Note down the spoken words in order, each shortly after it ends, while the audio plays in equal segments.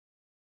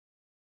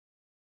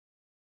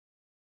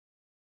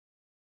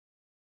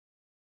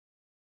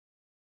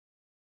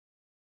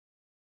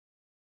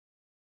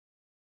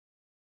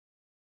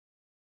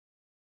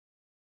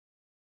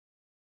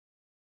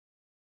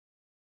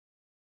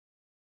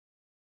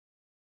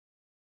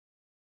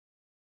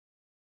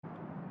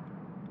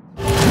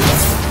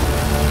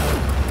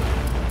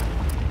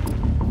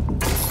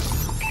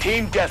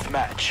Team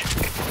deathmatch.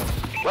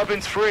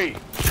 Weapons free.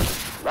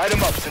 Light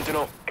 'em up,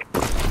 Sentinel.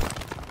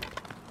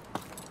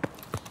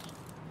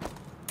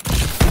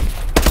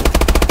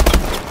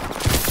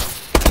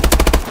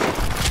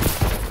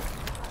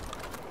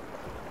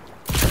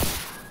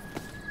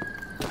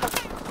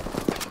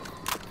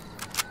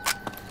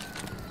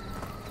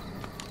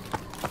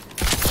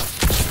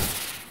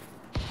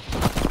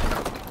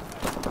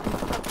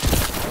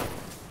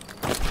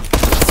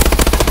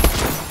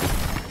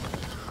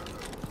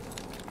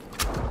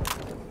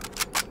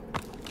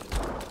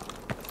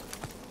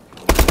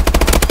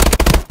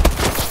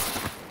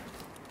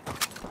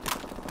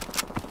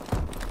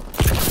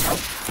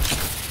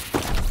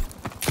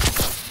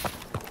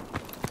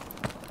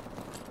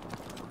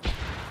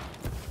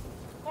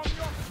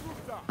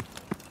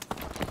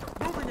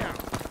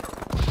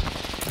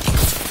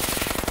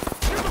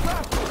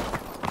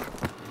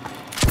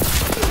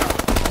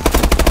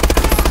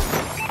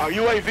 Our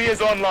UAV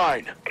is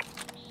online.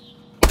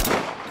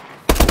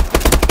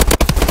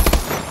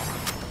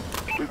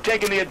 We've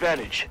taken the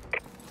advantage.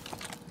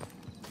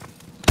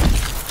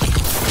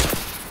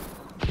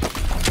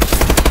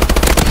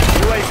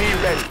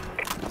 UAV ready.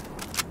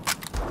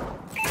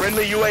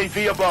 Friendly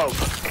UAV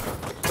above.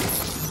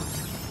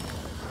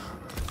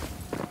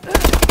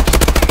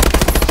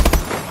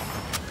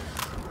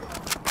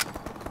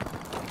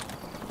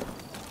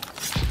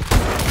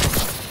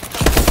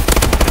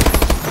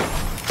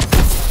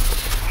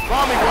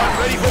 Bombing run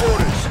ready for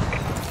orders.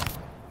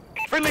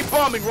 Friendly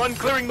bombing run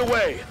clearing the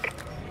way.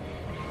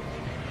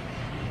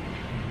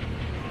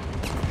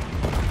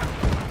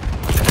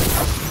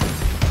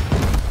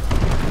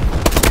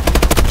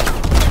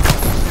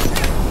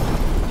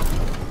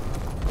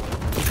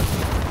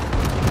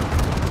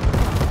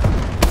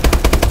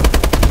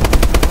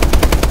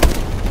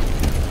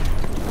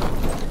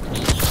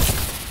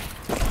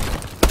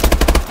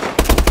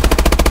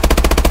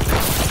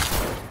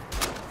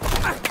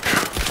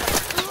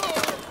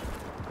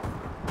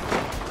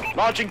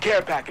 Launching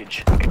care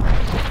package.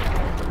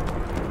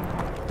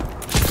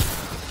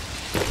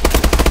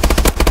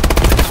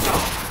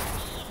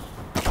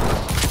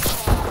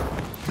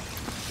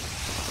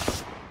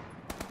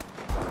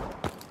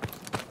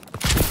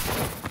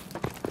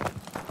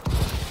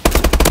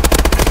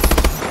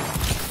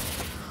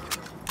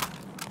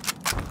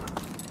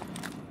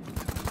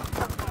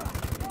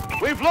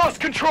 We've lost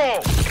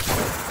control!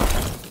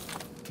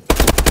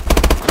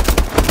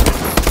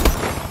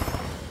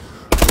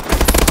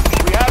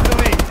 We have the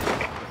lead.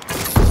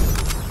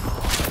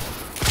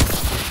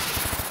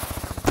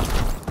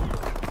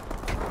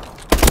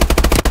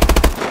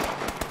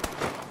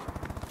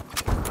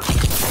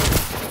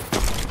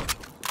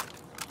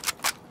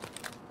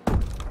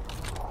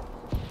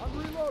 I'm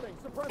reloading.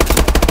 Suppress.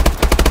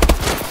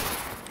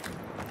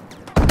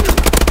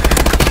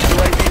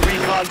 UAV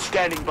recon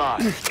standing by.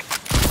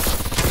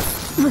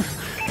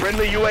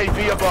 Friendly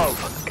UAV above.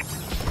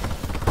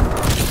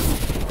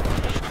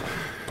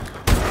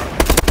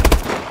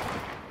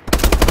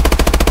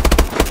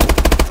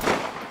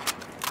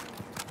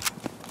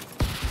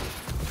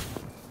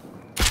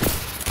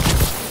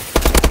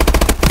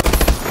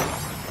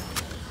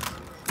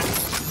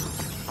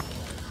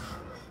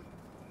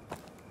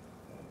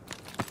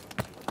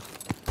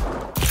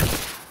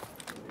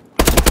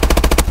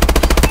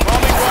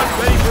 Bombing run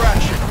ready for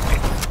action.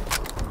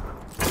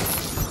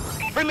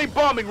 Friendly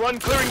bombing run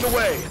clearing the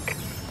way.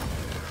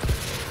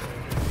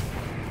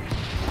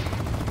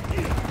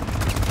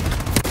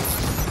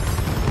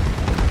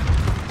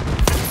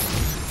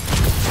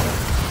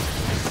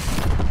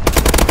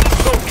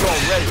 Assault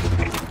drone ready.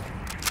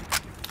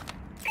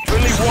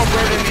 Friendly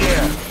warbird in the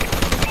air.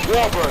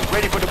 Warbird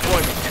ready for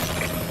deployment.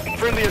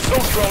 Friendly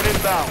assault drone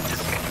inbound.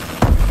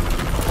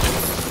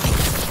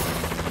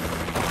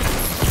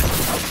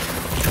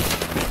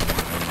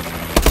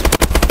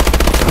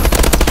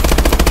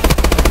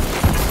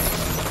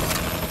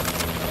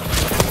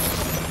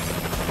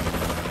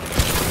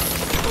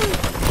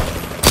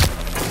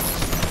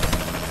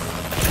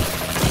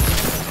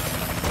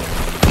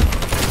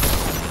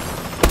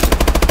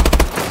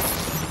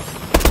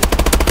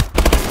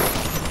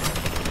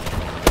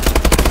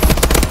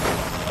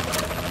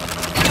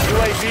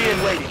 UAV in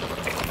waiting.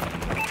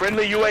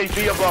 Friendly UAV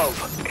above.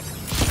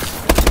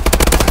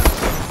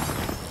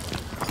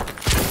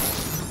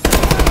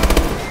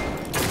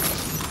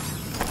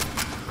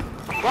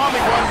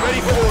 Bombing run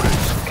ready for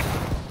orders.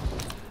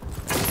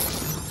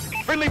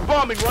 Friendly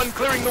bombing run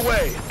clearing the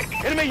way.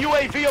 Enemy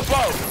UAV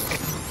above.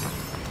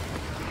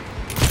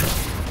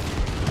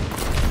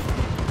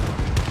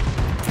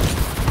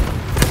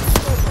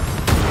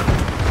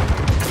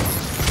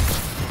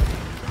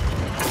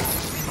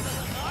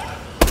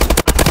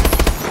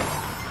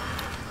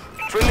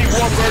 Friendly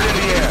warbird in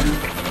the air.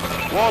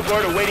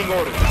 Warbird awaiting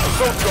orders.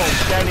 Assault drone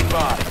standing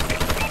by.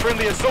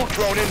 Friendly assault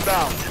drone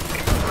inbound.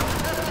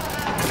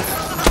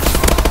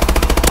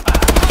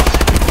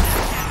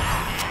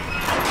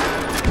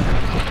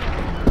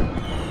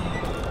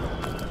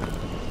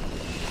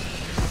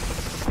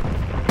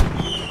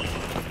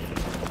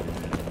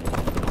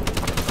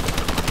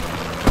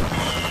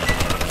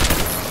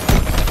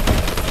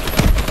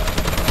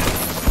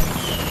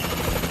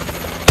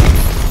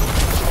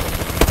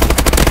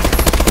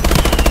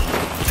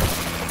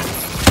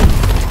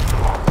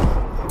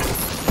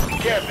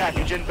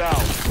 package inbound.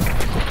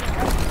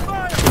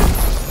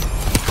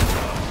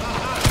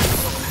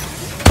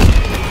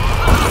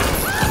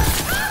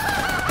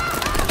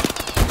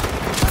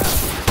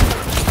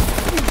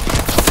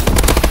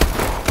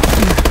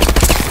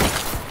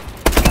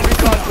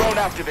 Recon drone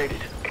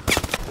activated.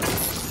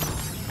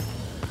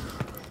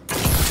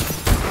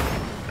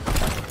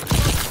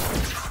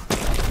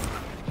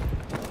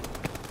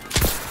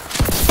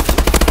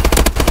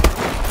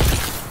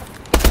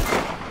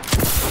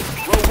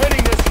 We're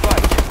winning this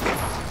fight.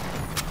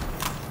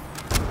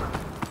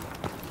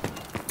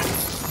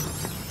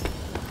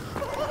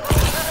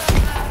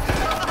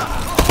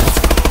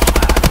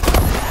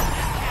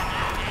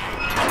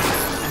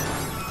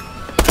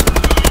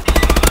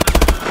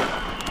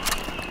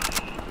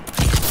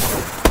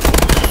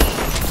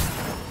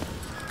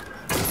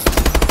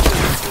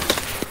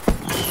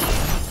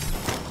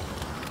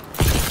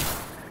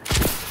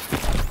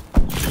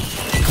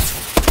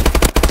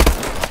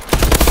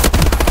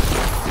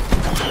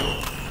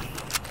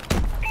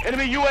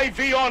 Enemy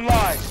UAV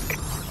online.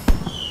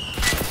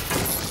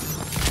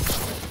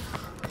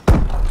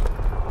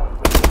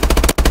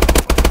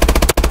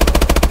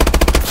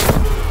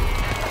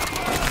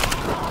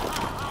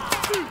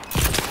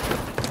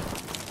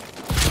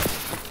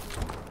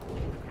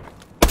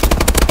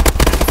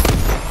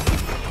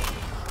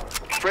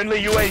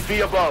 Friendly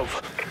UAV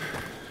above.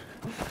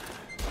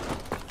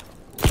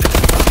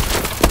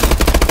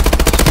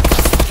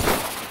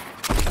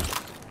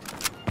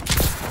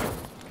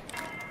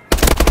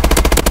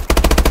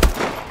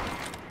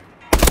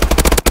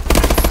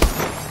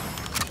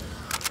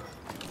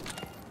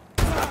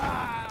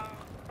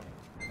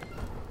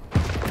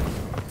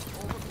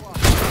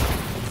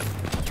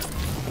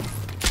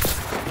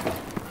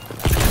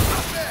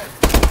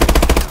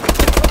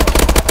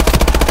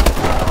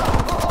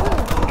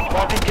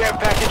 Marking care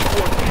package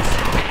coordinates.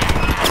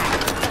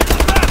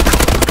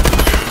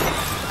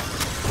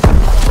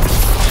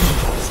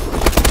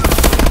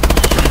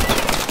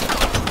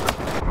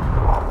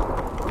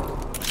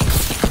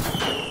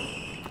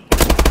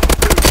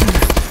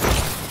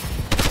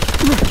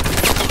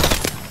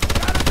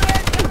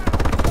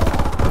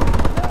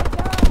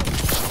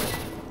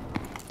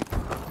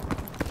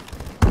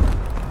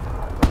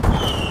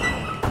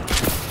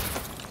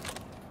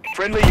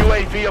 Friendly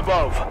UAV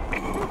above.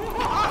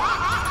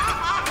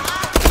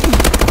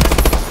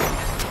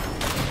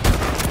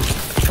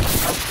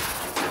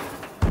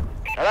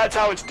 Now that's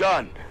how it's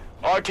done.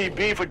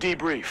 RTB for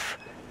debrief.